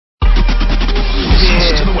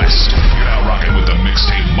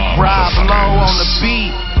on the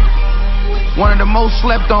beat. One of the most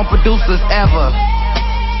slept on producers ever.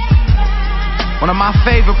 One of my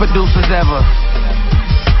favorite producers ever.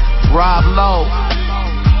 Rob Lowe.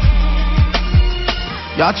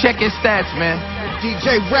 Y'all check his stats, man.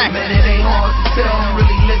 DJ Rack. Man, it ain't hard to tell I'm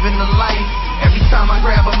really living the life. Every time I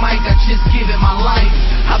grab a mic, I just give it my life.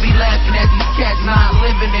 I be laughing at these cats not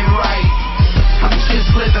living it right. I'm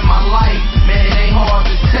just living my life. Man, it ain't hard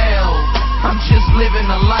to tell. I'm just living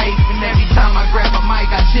the life. And every time I grab a mic,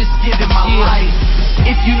 I just give it my life.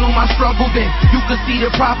 If you knew my struggle, then you could see the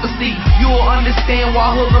prophecy. You'll understand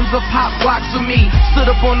why hoodlums are pop blocks for me. Stood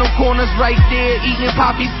up on the corners right there, eating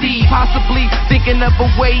poppy seed. Possibly thinking of a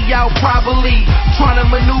way out, probably trying to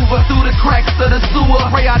maneuver through the cracks of the sewer.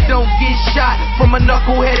 Pray I don't get shot from a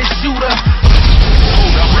knuckleheaded shooter.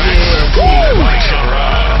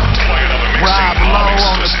 Rob Lowe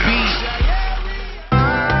on the beat.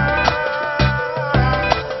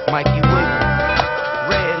 Mikey Williams,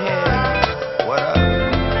 redhead, what up?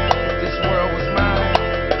 This world was mine.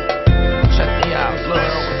 Check me out, look.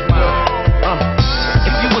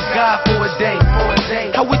 If you was God for a day,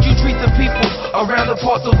 how would you treat the people around the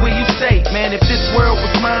parts of where you stay? Man, if this world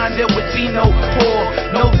was mine, there would be no poor,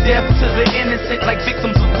 no death to the innocent like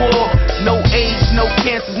victims of war. No age, no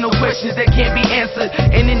cancers, no questions that can't be answered.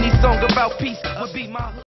 And any song about peace would be my